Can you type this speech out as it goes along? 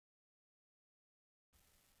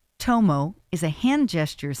Tomo is a hand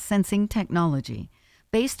gesture sensing technology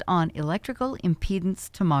based on electrical impedance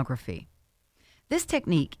tomography. This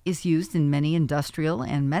technique is used in many industrial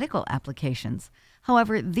and medical applications.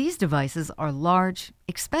 However, these devices are large,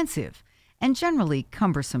 expensive, and generally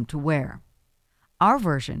cumbersome to wear. Our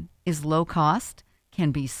version is low cost,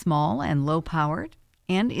 can be small and low powered,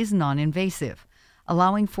 and is non-invasive,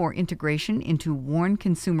 allowing for integration into worn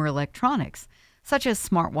consumer electronics such as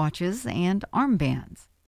smartwatches and armbands.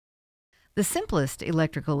 The simplest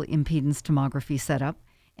electrical impedance tomography setup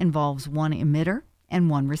involves one emitter and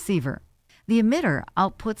one receiver. The emitter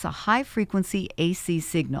outputs a high-frequency AC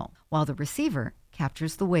signal, while the receiver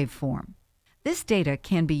captures the waveform. This data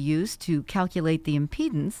can be used to calculate the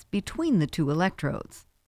impedance between the two electrodes.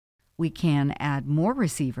 We can add more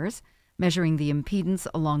receivers, measuring the impedance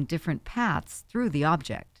along different paths through the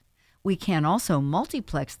object. We can also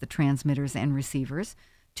multiplex the transmitters and receivers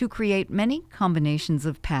to create many combinations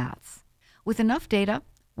of paths. With enough data,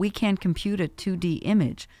 we can compute a 2D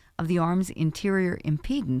image of the arm's interior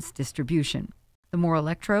impedance distribution. The more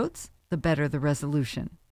electrodes, the better the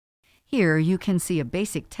resolution. Here you can see a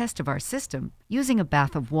basic test of our system using a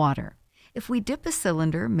bath of water. If we dip a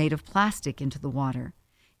cylinder made of plastic into the water,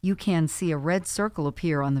 you can see a red circle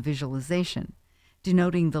appear on the visualization,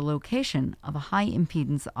 denoting the location of a high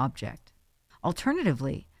impedance object.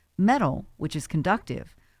 Alternatively, metal, which is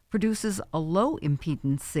conductive, produces a low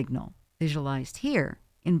impedance signal, visualized here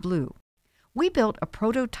in blue. We built a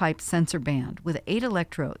prototype sensor band with 8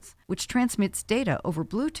 electrodes, which transmits data over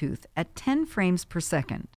Bluetooth at 10 frames per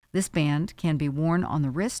second. This band can be worn on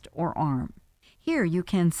the wrist or arm. Here you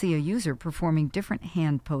can see a user performing different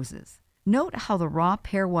hand poses. Note how the raw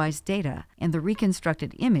pairwise data and the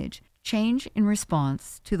reconstructed image change in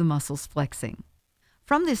response to the muscles flexing.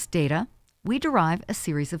 From this data, we derive a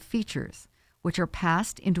series of features, which are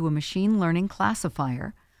passed into a machine learning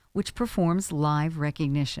classifier, which performs live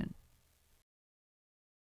recognition.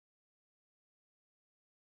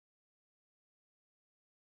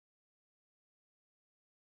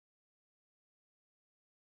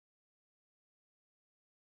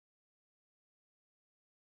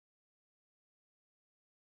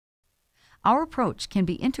 Our approach can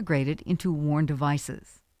be integrated into worn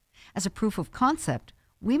devices. As a proof of concept,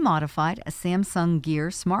 we modified a Samsung Gear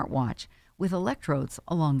smartwatch with electrodes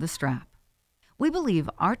along the strap. We believe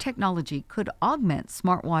our technology could augment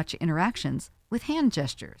smartwatch interactions with hand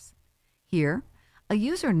gestures. Here, a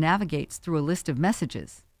user navigates through a list of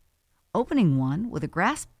messages, opening one with a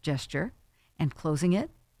grasp gesture and closing it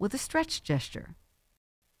with a stretch gesture.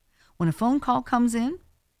 When a phone call comes in,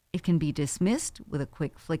 it can be dismissed with a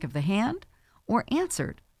quick flick of the hand or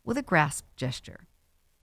answered with a grasp gesture.